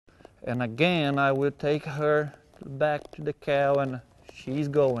And again, I will take her back to the cow, and she's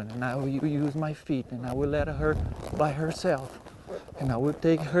going, and I will use my feet, and I will let her by herself, and I will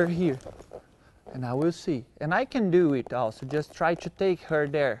take her here, and I will see. And I can do it also, just try to take her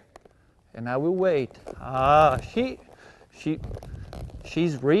there, and I will wait.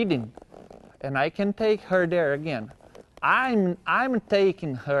 She's reading, and I can take her there again. I'm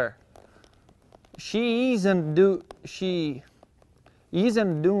taking her. She isn't doing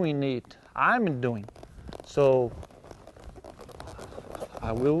it. I'm doing. So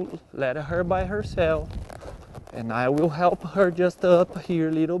I will let her by herself, and I will help her just up here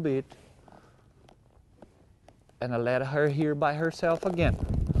a little bit, and I let her here by herself again.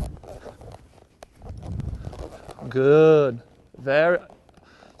 Good. Very.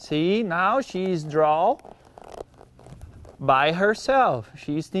 See, now she's draw by herself.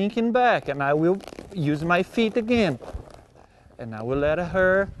 She's thinking back, and I will use my feet again, and I will let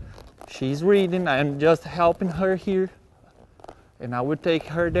her. She's reading. I'm just helping her here, and I will take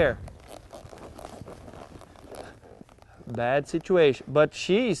her there. Bad situation, but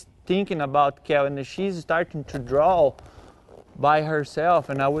she's thinking about cow, and she's starting to draw by herself,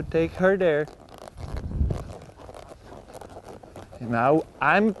 and I would take her there. And now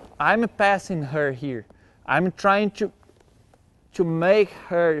I'm passing her here. I'm trying to make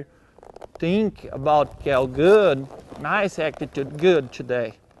her think about cow. Good, nice attitude, good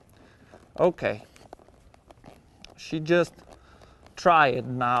today. Okay, she just tried it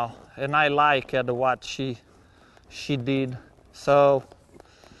now, and I like what she did. So,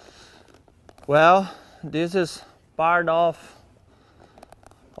 well, this is part of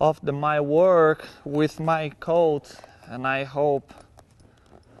my work with my coach, and I hope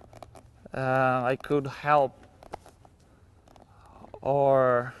I could help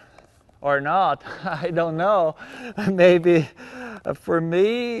or not. I don't know. Maybe for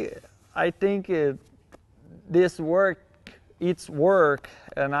me, I think this work, it's work,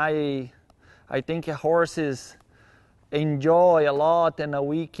 and I think horses enjoy a lot, and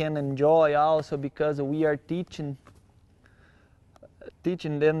we can enjoy also because we are teaching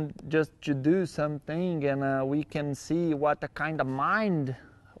them just to do something, and we can see what kind of mind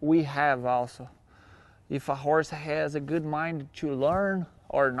we have also. If a horse has a good mind to learn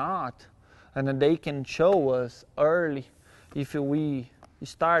or not, and they can show us early. If we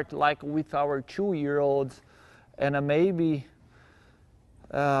start like with our 2-year-olds, and maybe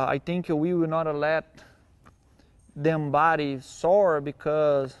I think we will not let them body sore,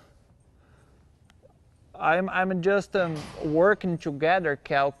 because I'm just working together.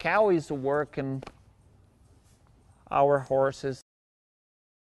 Cow is working our horses